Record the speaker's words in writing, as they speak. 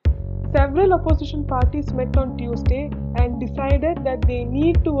Several opposition parties met on Tuesday and decided that they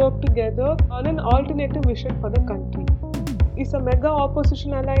need to work together on an alternative vision for the country. Is a mega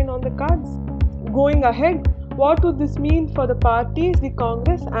opposition alliance on the cards? Going ahead, what would this mean for the parties, the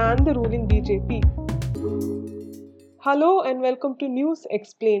Congress and the ruling BJP? Hello and welcome to News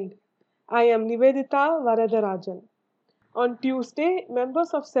Explained. I am Nivedita Varadarajan. On Tuesday,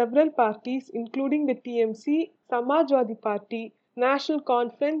 members of several parties including the TMC, Samajwadi Party, National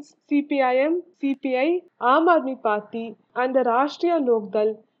Conference, CPIM, CPI, Aam Aadmi Party and the Rashtriya Lok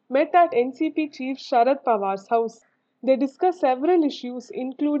Dal met at NCP Chief Sharad Pawar's house. They discussed several issues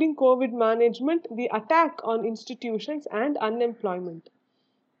including COVID management, the attack on institutions and unemployment.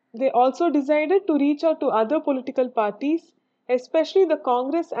 They also decided to reach out to other political parties, especially the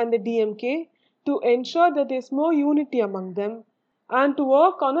Congress and the DMK, to ensure that there is more unity among them and to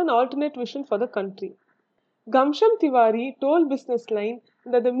work on an alternate vision for the country. Ghamsham Tiwari told Business Line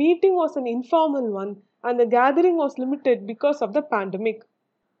that the meeting was an informal one and the gathering was limited because of the pandemic.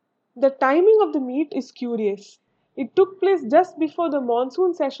 The timing of the meet is curious. It took place just before the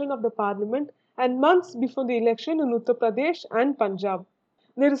monsoon session of the parliament and months before the election in Uttar Pradesh and Punjab.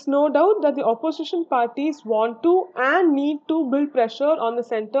 There is no doubt that the opposition parties want to and need to build pressure on the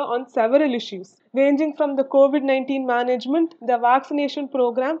centre on several issues, ranging from the COVID-19 management, the vaccination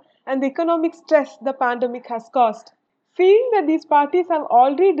program, and the economic stress the pandemic has caused. Seeing that these parties have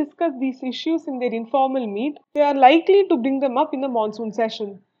already discussed these issues in their informal meet, they are likely to bring them up in the monsoon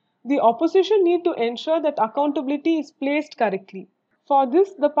session. The opposition need to ensure that accountability is placed correctly. For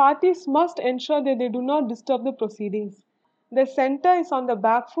this, the parties must ensure that they do not disturb the proceedings. The centre is on the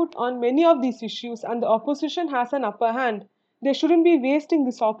back foot on many of these issues and the opposition has an upper hand. They shouldn't be wasting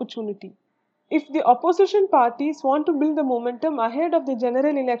this opportunity. If the opposition parties want to build the momentum ahead of the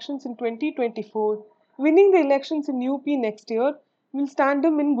general elections in 2024, winning the elections in UP next year will stand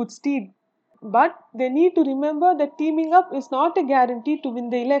them in good stead. But they need to remember that teaming up is not a guarantee to win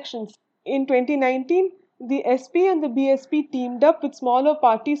the elections. In 2019, the SP and the BSP teamed up with smaller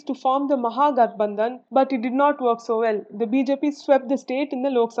parties to form the Mahagathbandhan, but it did not work so well. The BJP swept the state in the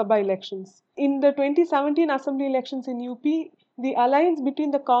Lok Sabha elections. In the 2017 assembly elections in UP, the alliance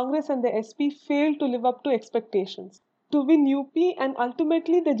between the Congress and the SP failed to live up to expectations. To win UP and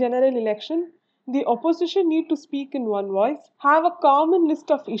ultimately the general election, the opposition need to speak in one voice, have a common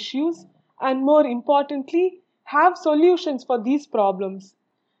list of issues, and more importantly, have solutions for these problems.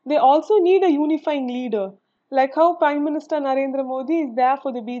 They also need a unifying leader, like how Prime Minister Narendra Modi is there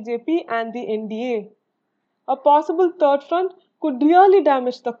for the BJP and the NDA. A possible third front could really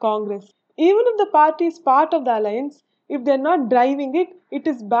damage the Congress. Even if the party is part of the alliance, if they are not driving it, it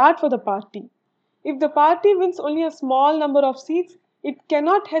is bad for the party. If the party wins only a small number of seats, it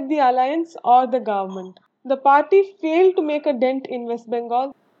cannot head the alliance or the government. The party failed to make a dent in West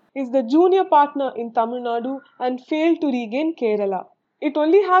Bengal, is the junior partner in Tamil Nadu, and failed to regain Kerala. It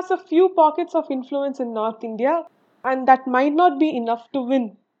only has a few pockets of influence in North India, and that might not be enough to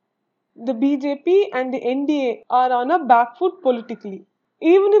win. The BJP and the NDA are on a back foot politically.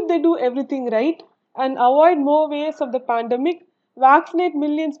 Even if they do everything right and avoid more waves of the pandemic, vaccinate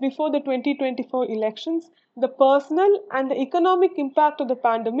millions before the 2024 elections, the personal and the economic impact of the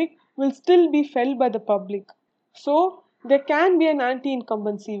pandemic will still be felt by the public. So, there can be an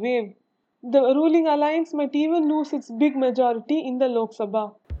anti-incumbency wave. The ruling alliance might even lose its big majority in the Lok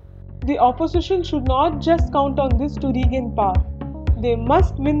Sabha. The opposition should not just count on this to regain power. They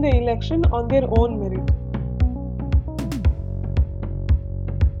must win the election on their own merit.